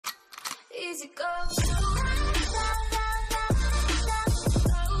easy go.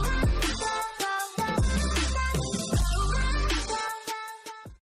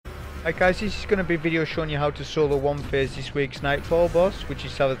 Hi guys, this is going to be a video showing you how to solo one phase this week's Nightfall boss, which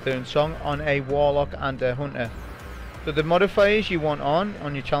is Savathun song, on a Warlock and a Hunter. So the modifiers you want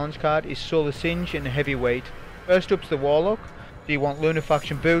on your challenge card is solo singe and heavyweight. First up's the Warlock, so you want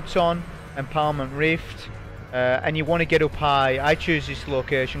Lunafaction boots on, empowerment rift, and you want to get up high. I choose this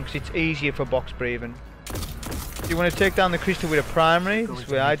location because it's easier for box breathing. So you want to take down the crystal with a primary, this is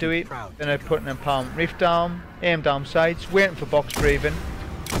the way I do it. Then I put an empowerment rift down, aim down sights, waiting for box breathing.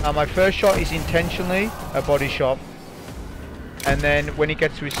 My first shot is intentionally a body shot, and then when he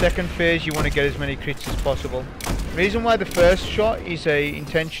gets to his second phase you want to get as many crits as possible. The reason why the first shot is a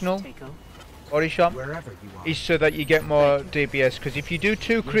intentional body shot is so that you get more DPS, because if you do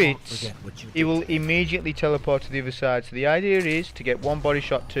 2 crits he will immediately teleport to the other side. So the idea is to get 1 body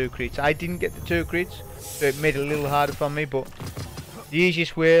shot, 2 crits. I didn't get the 2 crits, so it made it a little harder for me, but the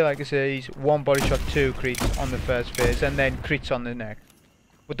easiest way, like I say, is 1 body shot, 2 crits on the first phase and then crits on the next.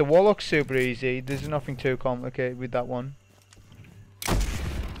 But the Warlock's super easy, there's nothing too complicated with that one.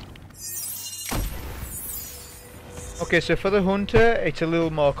 Okay, so for the Hunter, it's a little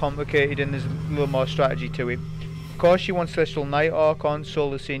more complicated and there's a little more strategy to it. Of course you want Celestial Nighthawk on,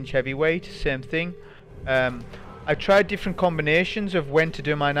 Solar Singe Heavyweight, same thing. I've tried different combinations of when to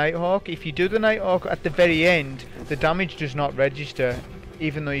do my Nighthawk. If you do the Nighthawk at the very end, the damage does not register,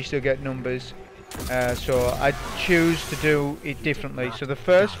 even though you still get numbers. So I choose to do it differently. So the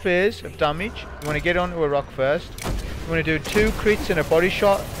first phase of damage, you want to get onto a rock first. You want to do 2 crits and a body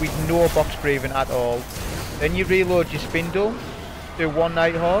shot with no box breathing at all. Then you reload your spindle, do 1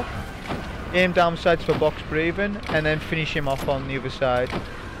 Nighthawk, aim down sights for box breathing, and then finish him off on the other side.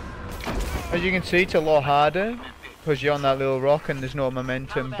 As you can see, it's a lot harder because you're on that little rock and there's no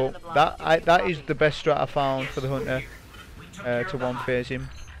momentum, but that is the best strat I found for the Hunter to one phase him.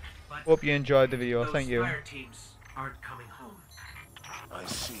 Hope you enjoyed the video. Thank you. I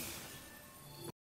see.